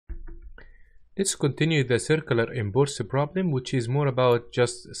Let's continue the circular imports problem, which is more about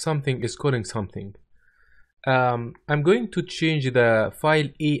just something is calling something. I'm going to change the file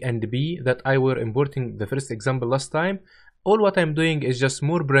A and B that I were importing the first example last time. All what I'm doing is just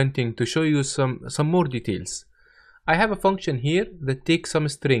more printing to show you some more details. I have a function here that takes some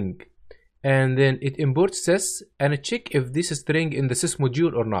string and then it imports sys and it check if this string in the sys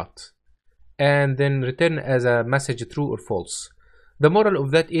module or not, and then return as a message true or false. The moral of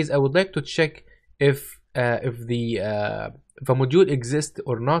that is I would like to check if the module exists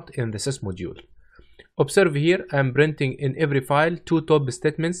or not in the sys module. Observe here, I'm printing in every file two top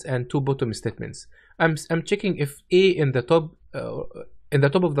statements and two bottom statements. I'm checking if A in the top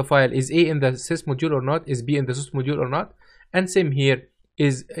of the file is A in the sys module or not, is B in the sys module or not, and same here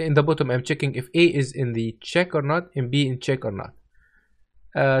is in the bottom. I'm checking if A is in the check or not and B in check or not.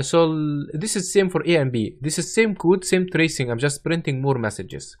 So this is same for A and B. This is same code, same tracing. I'm just printing more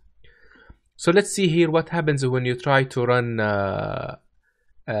messages. So let's see here what happens when you try to run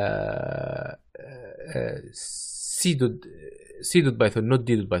c.python, not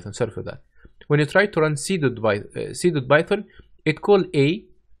d.python. Sorry for that. When you try to run c.python, it call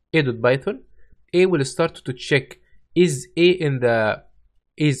a.python. A will start to check is A in the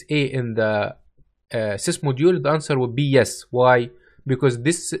sys module. The answer will be yes. Why? Because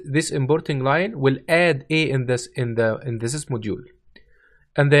this importing line will add A in the sys module,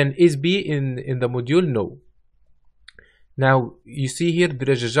 and then is B in the module? No. Now you see here there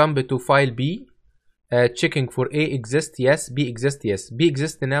is a jump to file B, checking for A exists, yes. B exists, yes. B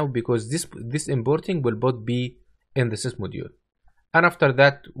exists now because this importing will put B in the sys module, and after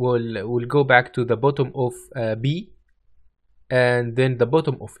that we'll go back to the bottom of B and then the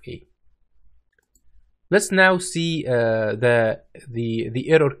bottom of A. Let's now see the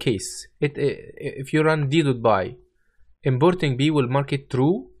error case. If you run d.by, importing B will mark it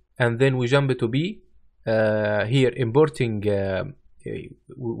true, and then we jump to B. Here importing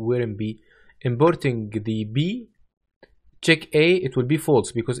we're in B, importing the B, check A, it will be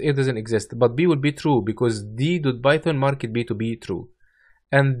false because A doesn't exist, but B will be true because d.python mark it B to be true,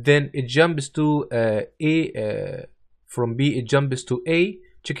 and then it jumps to A. From B it jumps to A,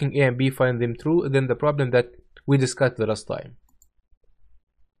 checking A and B, find them true. Then the problem that we discussed the last time.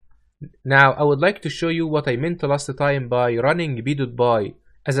 Now I would like to show you what I meant last time by running b.by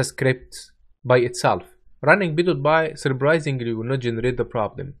as a script by itself. Running b.by surprisingly will not generate the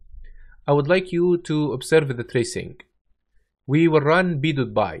problem. I would like you to observe the tracing. We will run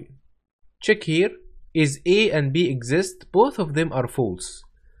b.by. Check here, is A and B exist? Both of them are false.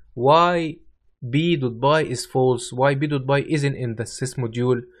 Why b.by is false? Why b.by isn't in the sys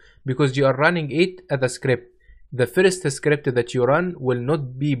module? Because you are running it as a script. The first script that you run will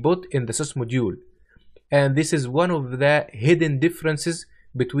not be put in the sys module, and this is one of the hidden differences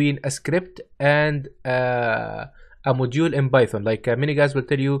between a script and a module in Python. Like many guys will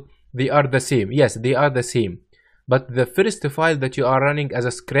tell you they are the same. Yes, they are the same, but the first file that you are running as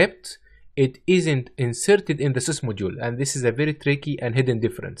a script, it isn't inserted in the sys module, and this is a very tricky and hidden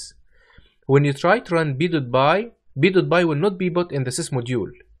difference. When you try to run b.by will not be put in the sys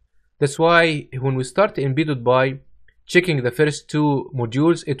module. That's why when we start in b.by, checking the first two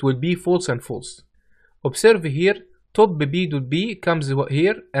modules, it will be false and false. Observe here, top b.b comes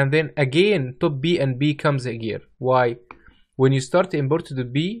here, and then again top B and B comes here. Why? When you start import to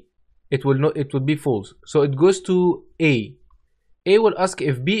B, it will be false. So it goes to A. A will ask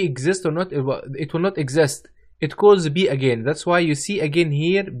if B exists or not. It will not exist. It calls B again. That's why you see again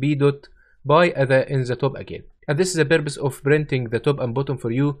here b.by in the top again. And this is the purpose of printing the top and bottom for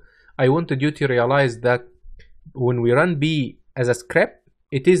you. I wanted you to realize that when we run B as a script,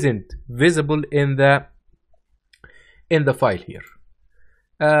 it isn't visible in the file here.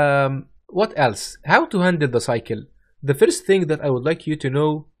 What else? How to handle the cycle? The first thing that I would like you to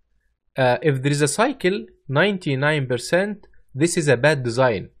know, if there is a cycle 99%, this is a bad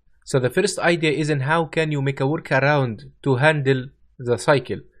design. So the first idea isn't how can you make a workaround to handle the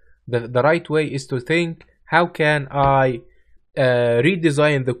cycle. The right way is to think, how can I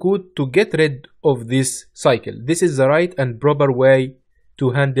redesign the code to get rid of this cycle? This is the right and proper way to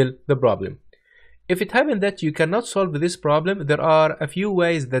handle the problem. If it happens that you cannot solve this problem, there are a few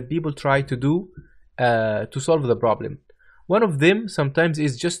ways that people try to do to solve the problem. One of them sometimes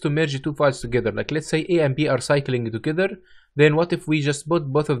is just to merge two files together. Like let's say A and B are cycling together, then what if we just put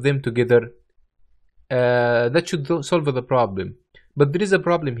both of them together? That should solve the problem. But there is a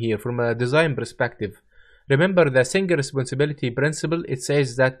problem here from a design perspective. Remember the single responsibility principle. It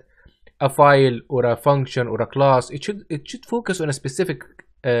says that a file or a function or a class, it should focus on a specific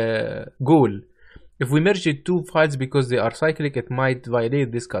goal. If we merge two files because they are cyclic, it might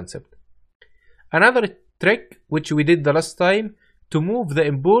violate this concept. Another trick, which we did the last time, to move the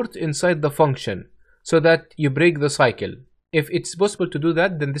import inside the function so that you break the cycle. If it's possible to do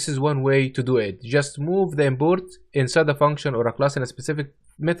that, then this is one way to do it. Just move the import inside a function or a class in a specific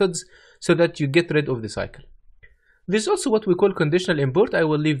methods so that you get rid of the cycle. There's also what we call conditional import. I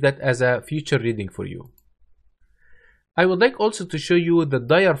will leave that as a future reading for you. I would like also to show you the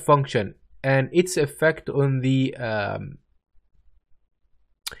dir function and its effect on the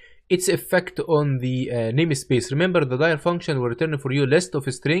namespace. Remember, the dir function will return for you a list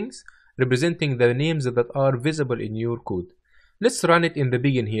of strings representing the names that are visible in your code. Let's run it in the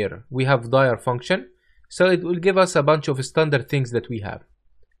begin here. We have dir function, so it will give us a bunch of standard things that we have.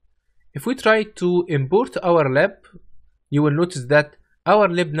 If we try to import our lib, you will notice that our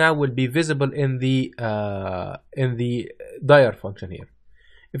lib now will be visible in the dir function here.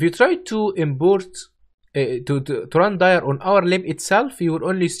 If you try to import to run dir on our lib itself, you will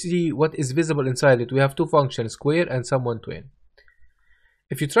only see what is visible inside it. We have two functions, square and sum1to n.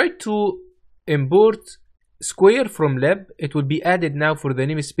 If you try to import square from lib, it will be added now for the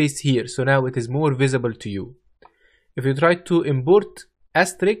namespace here, so now it is more visible to you. If you try to import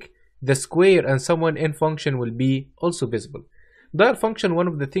asterisk, the square and sum1n function will be also visible. Dir function, one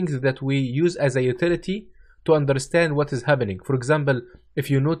of the things that we use as a utility to understand what is happening. For example, if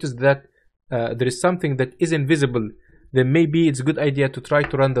you notice that there is something that isn't visible, then maybe it's a good idea to try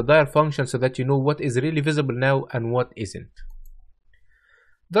to run the dir function so that you know what is really visible now and what isn't.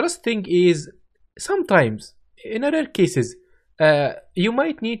 The last thing is, sometimes, in rare cases, you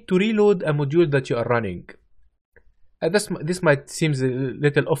might need to reload a module that you are running. This might seem a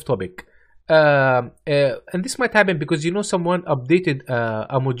little off topic. And this might happen because someone updated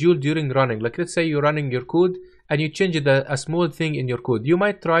a module during running. Like, let's say you're running your code and you changed a small thing in your code. You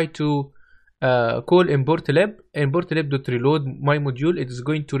might try to call import lib.reload my module. It is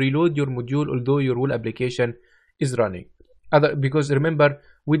going to reload your module although your whole application is running. Because remember,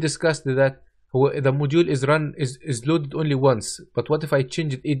 we discussed that the module is loaded only once, but what if I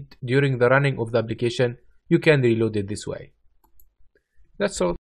changed it during the running of the application? You can reload it this way. That's all.